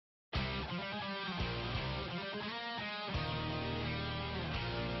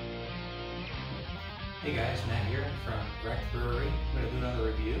Hey guys, Matt here from Wrecked Brewery. I'm going to do another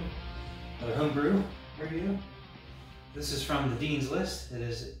review, another homebrew review. This is from the Dean's List. It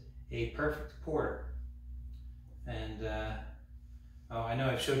is a perfect porter. And I know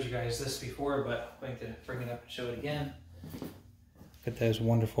I've showed you guys this before, but I'm going to bring it up and show it again. Look at those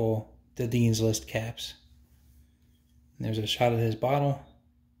wonderful the Dean's List caps. And there's a shot of his bottle.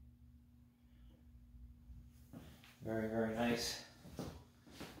 Very, very nice.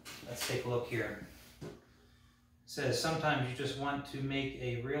 Let's take a look here. It says, sometimes you just want to make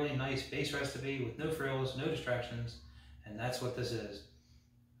a really nice base recipe with no frills, no distractions, and that's what this is.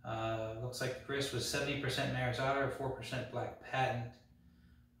 Looks like the grist was 70% Maris Otter, 4% Black Patent,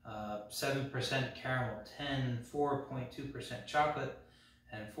 7% Caramel 10, 4.2% chocolate,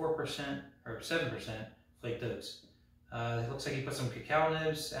 and 4% or 7% flaked oats. It looks like he put some cacao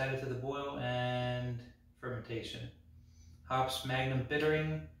nibs added to the boil and fermentation. Hops Magnum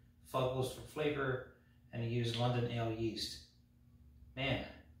bittering, Fuggles for flavor, and he used London Ale yeast. Man,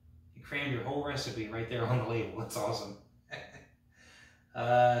 you crammed your whole recipe right there on the label. That's awesome.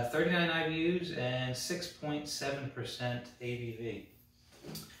 39 IBUs and 6.7% ABV.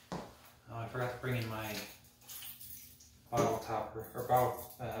 Oh, I forgot to bring in my bottle topper or bottle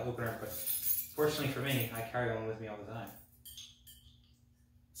opener, but fortunately for me, I carry one with me all the time.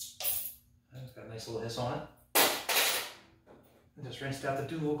 It's got a nice little hiss on it. I just rinsed out the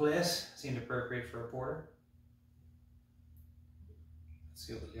dual glass. Seemed appropriate for a porter. Let's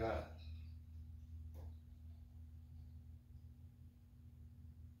see what we got.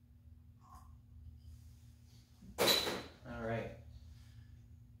 All right.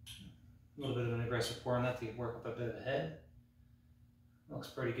 A little bit of an aggressive pour on that to work up a bit of a head. Looks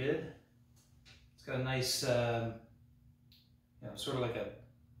pretty good. It's got a nice, sort of like a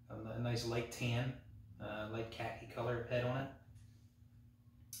nice light tan, light khaki color head on it.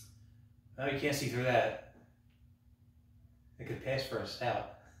 Oh, you can't see through that. It could pass for a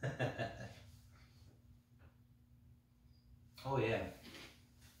stout. Oh yeah.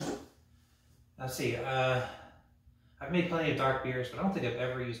 Let's see. I've made plenty of dark beers, but I don't think I've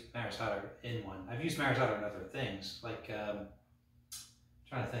ever used Maris Otter in one. I've used Maris Otter in other things, like trying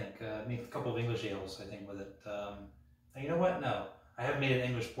to think. Made a couple of English ales, I think, with it. You know what? No, I haven't made an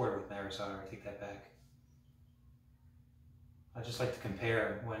English porter with Maris Otter. I take that back. I just like to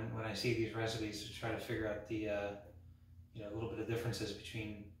compare when I see these recipes to try to figure out the a little bit of differences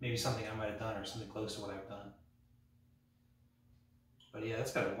between maybe something I might have done or something close to what I've done. But yeah,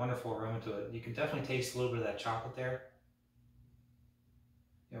 that's got a wonderful aroma to it. You can definitely taste a little bit of that chocolate there.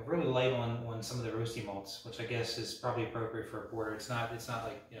 Really light on some of the roasty malts, which I guess is probably appropriate for a porter. It's not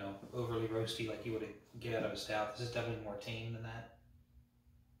like overly roasty like you would get out of a stout. This is definitely more tame than that.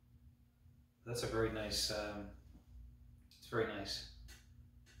 That's a very nice. It's very nice.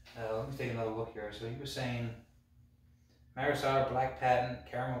 Let me take another look here. So he was saying Maris Otter, Black Patent,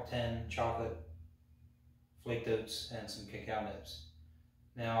 Caramel 10, chocolate, flaked oats, and some cacao nibs.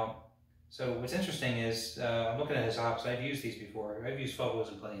 Now, so what's interesting is I'm looking at his hops. I've used these before. I've used Fuggles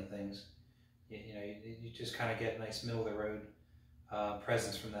in plenty of things. You just kind of get a nice middle of the road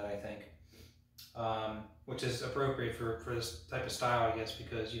presence from that, I think, which is appropriate for this type of style, I guess,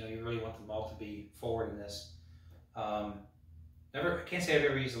 because you really want the malt to be forward in this. I can't say I've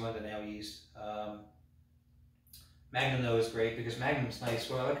ever used the London Ale yeast. Magnum though is great because Magnum's nice.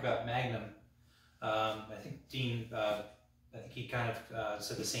 What I like about Magnum, I think Dean, I think he kind of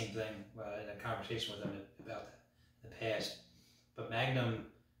said the same thing in a conversation with him about the past. But Magnum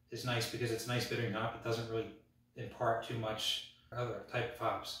is nice because it's nice bittering hop. It doesn't really impart too much other type of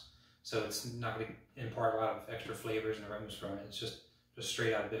hops, so it's not going to impart a lot of extra flavors and aromas from it. It's just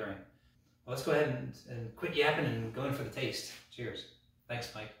straight out bittering. Well, let's go ahead and quit yapping and go in for the taste. Cheers.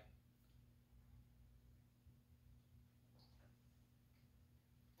 Thanks, Mike.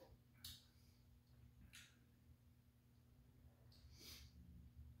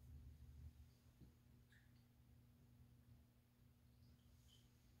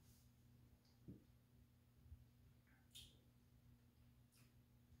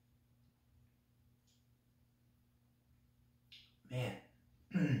 Man.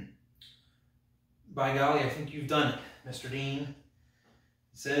 By golly, I think you've done it, Mr. Dean. It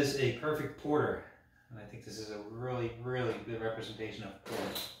says a perfect porter, and I think this is a really, really good representation of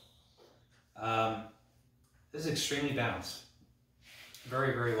porter. This is extremely balanced.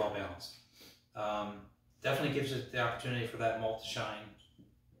 Very, very well balanced. Definitely gives it the opportunity for that malt to shine.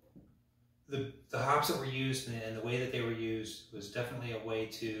 The hops that were used and the way that they were used was definitely a way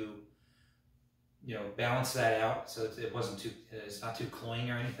to balance that out, so it's not too cloying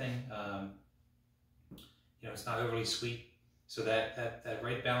or anything. It's not overly sweet. So that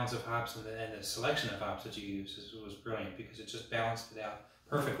right balance of hops and the selection of hops that you use was brilliant, because it just balanced it out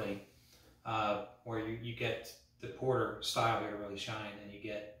perfectly, where you get the porter style here really shine, and you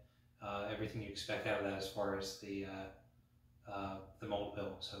get everything you expect out of that as far as the malt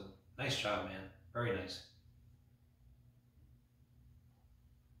bill. So nice job, man. Very nice.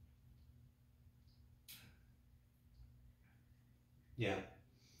 Yeah.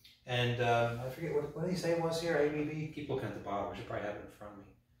 And I forget what did he say it was here, ABV? Keep looking at the bottle. I should probably have it in front of me.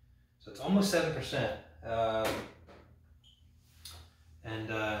 So it's almost 7%. And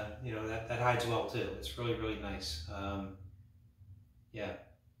you know, that hides well too. It's really, really nice. Yeah.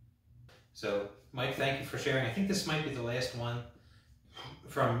 So Mike, thank you for sharing. I think this might be the last one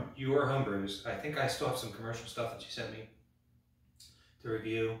from your homebrews. I think I still have some commercial stuff that you sent me to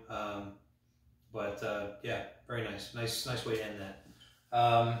review. Yeah, very nice. Nice way to end that.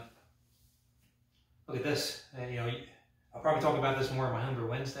 Look at this. You know, I'll probably talk about this more on my Homebrew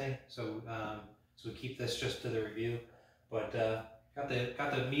Wednesday. So we keep this just to the review. But got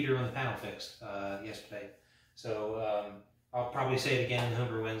the meter on the panel fixed yesterday. So I'll probably say it again in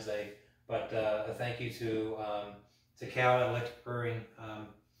Homebrew Wednesday. But a thank you to Cal at Electric Brewing.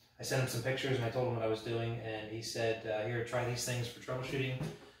 I sent him some pictures and I told him what I was doing, and he said, "Here, try these things for troubleshooting."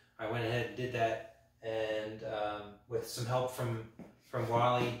 I went ahead and did that, and with some help from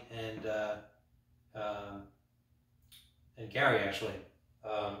Wally and Gary, actually,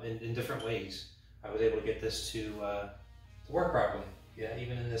 in different ways, I was able to get this to work properly. Yeah,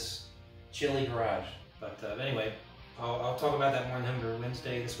 even in this chilly garage. But anyway, I'll talk about that more on Homebrew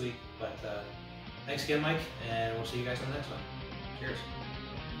Wednesday this week. But thanks again, Mike, and we'll see you guys on the next one. Cheers.